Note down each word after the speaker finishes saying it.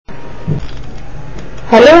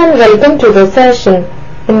Hello and welcome to the session.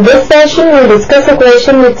 In this session we will discuss a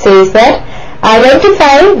question which says that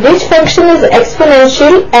identify which function is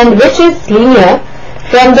exponential and which is linear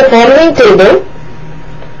from the following table.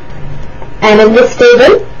 And in this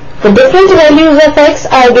table the different values of x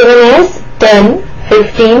are given as 10,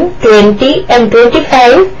 15, 20 and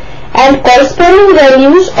 25, and corresponding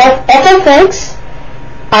values of f of x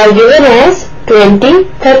are given as 20,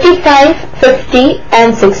 35, 50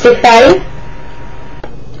 and 65.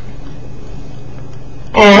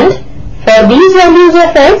 And for these values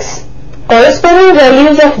of x, corresponding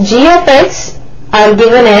values of g of x are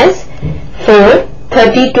given as 4,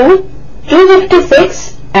 32,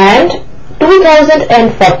 256 and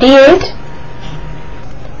 2048.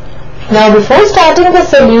 Now before starting the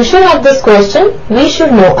solution of this question, we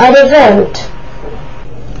should know a result.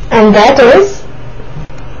 And that is,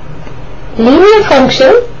 linear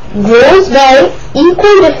function grows by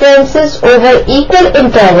equal differences over equal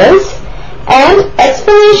intervals, and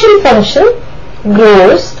exponential function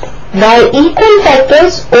grows by equal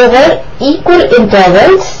factors over equal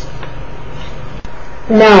intervals.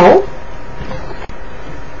 Now,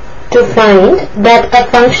 to find that a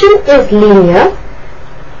function is linear,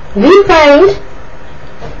 we find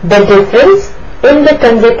the difference in the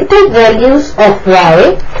consecutive values of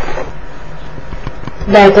y,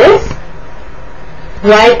 that is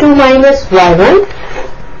y2 minus y1,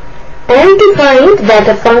 and to find that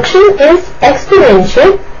a function is exponential,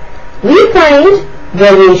 we find the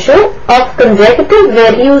ratio of consecutive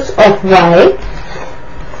values of y,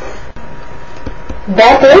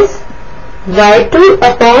 that is y2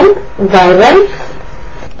 upon y1.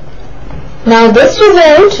 Now this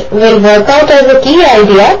result will work out as a key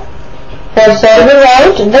idea for solving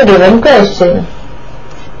out the given question.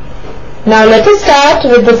 Now let us start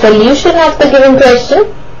with the solution of the given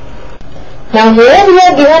question. Now here we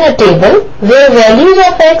are given a table where values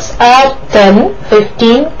of x are 10,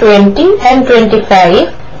 15, 20 and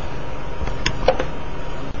 25.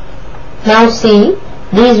 Now see,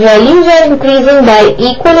 these values are increasing by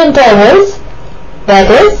equal intervals,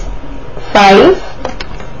 that is 5.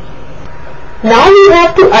 Now we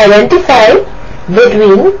have to identify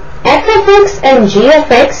between f of x and g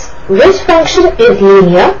of x which function is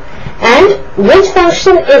linear and which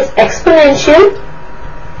function is exponential.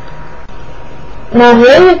 Now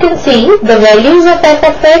here you can see the values of f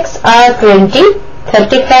of x are 20,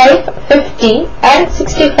 35, 50 and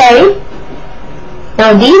 65.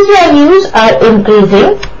 Now these values are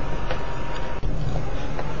increasing.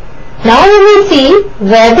 Now we will see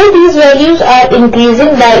whether these values are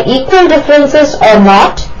increasing by equal differences or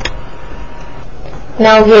not.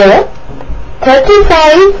 Now here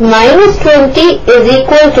 35 minus 20 is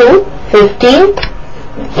equal to 15.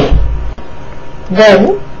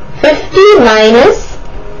 Then 50 minus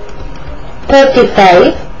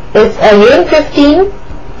 35 is again 15,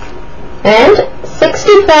 and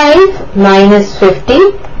 65 minus 50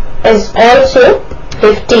 is also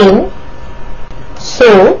 15.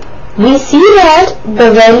 So we see that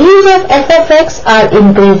the values of f of x are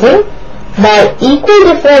increasing by equal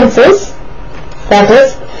differences, that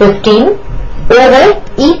is 15, over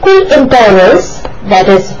equal intervals, that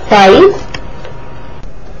is 5.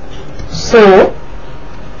 So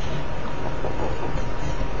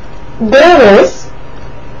there is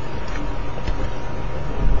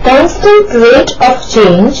constant rate of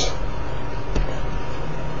change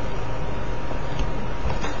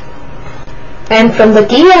and from the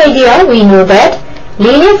key idea we know that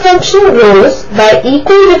linear function grows by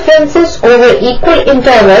equal differences over equal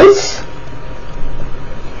intervals.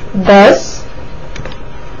 Thus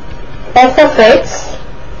f of x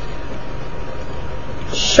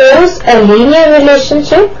shows a linear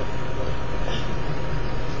relationship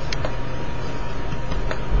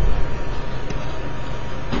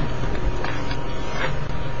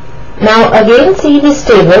Now again see this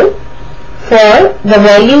table for the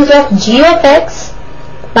values of g of x.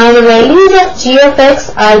 Now the values of g of x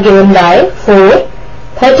are given by 4,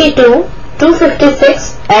 32,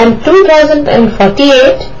 256 and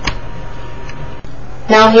 2048.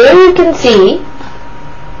 Now here you can see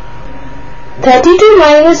 32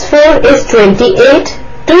 minus 4 is 28,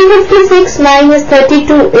 256 minus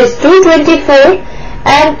 32 is 224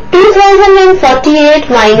 and 2048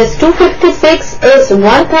 minus 256 is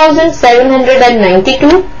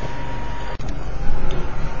 1792.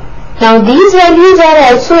 Now these values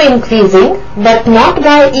are also increasing but not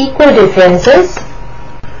by equal differences.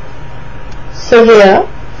 So here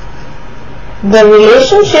the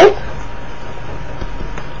relationship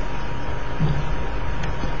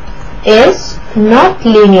is not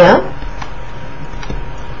linear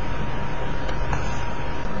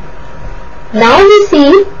Now we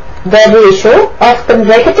see the ratio of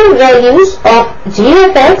consecutive values of g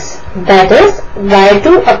of x, that is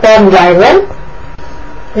y2 upon y1.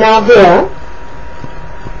 Now here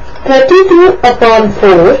 32 upon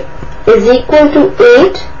 4 is equal to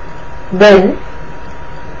 8, then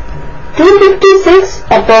 256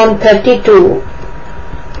 upon 32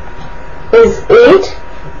 is 8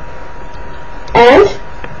 and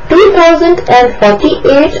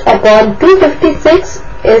 2048 upon 256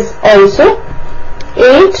 is also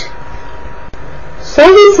 8.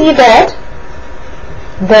 So we see that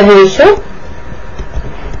the ratio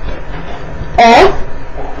of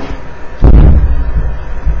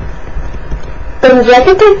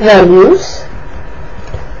consecutive values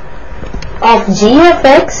of g of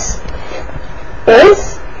x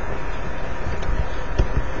is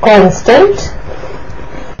constant.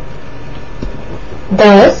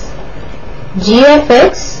 Thus, g of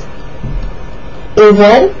x is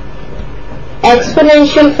an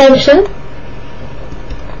exponential function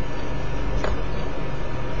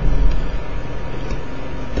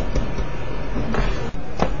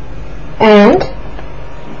and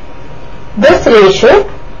this ratio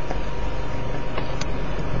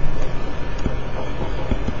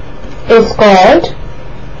is called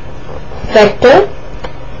factor.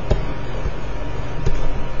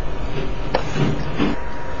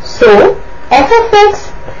 So, f of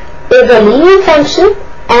x is a linear function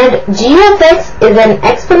and g of x is an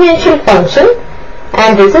exponential function,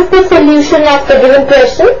 and this is the solution of the given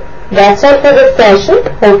question. That's all for this session.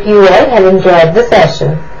 Hope you all have enjoyed the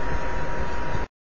session.